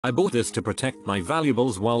I bought this to protect my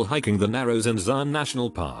valuables while hiking the Narrows in Zern National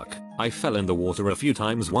Park. I fell in the water a few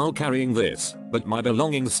times while carrying this, but my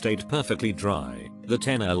belongings stayed perfectly dry. The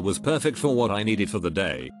 10L was perfect for what I needed for the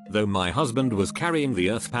day, though my husband was carrying the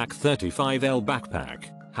Earthpack 35L backpack.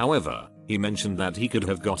 However, he mentioned that he could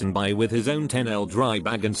have gotten by with his own 10L dry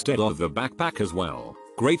bag instead of the backpack as well.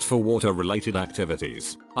 Great for water related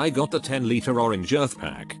activities. I got the 10-liter orange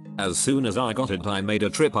Earthpack. As soon as I got it, I made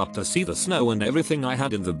a trip up to see the snow and everything I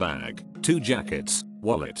had in the bag. 2 jackets,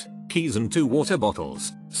 wallet, keys and 2 water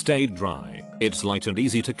bottles. Stayed dry. It's light and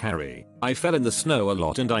easy to carry. I fell in the snow a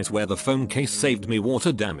lot and I swear the phone case saved me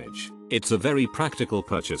water damage. It's a very practical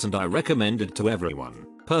purchase and I recommend it to everyone.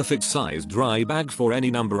 Perfect size dry bag for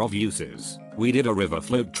any number of uses. We did a river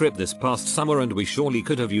float trip this past summer and we surely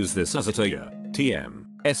could have used this as a toya.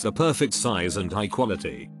 TM's a perfect size and high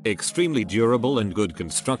quality, extremely durable and good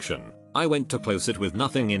construction. I went to close it with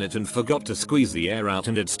nothing in it and forgot to squeeze the air out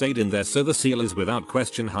and it stayed in there, so the seal is without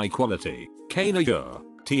question high quality. Kanaya.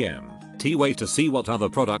 TM. Wait to see what other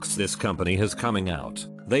products this company has coming out.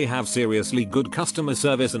 They have seriously good customer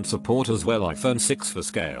service and support as well. iPhone 6 for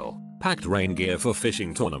scale. Packed rain gear for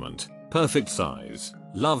fishing tournament. Perfect size.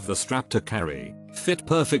 Love the strap to carry. Fit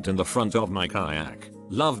perfect in the front of my kayak.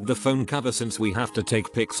 Loved the phone cover since we have to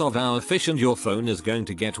take pics of our fish and your phone is going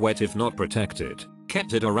to get wet if not protected.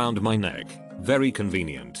 Kept it around my neck. Very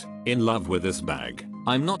convenient. In love with this bag.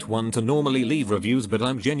 I'm not one to normally leave reviews, but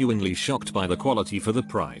I'm genuinely shocked by the quality for the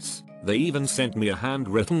price. They even sent me a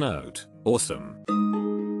handwritten note. Awesome.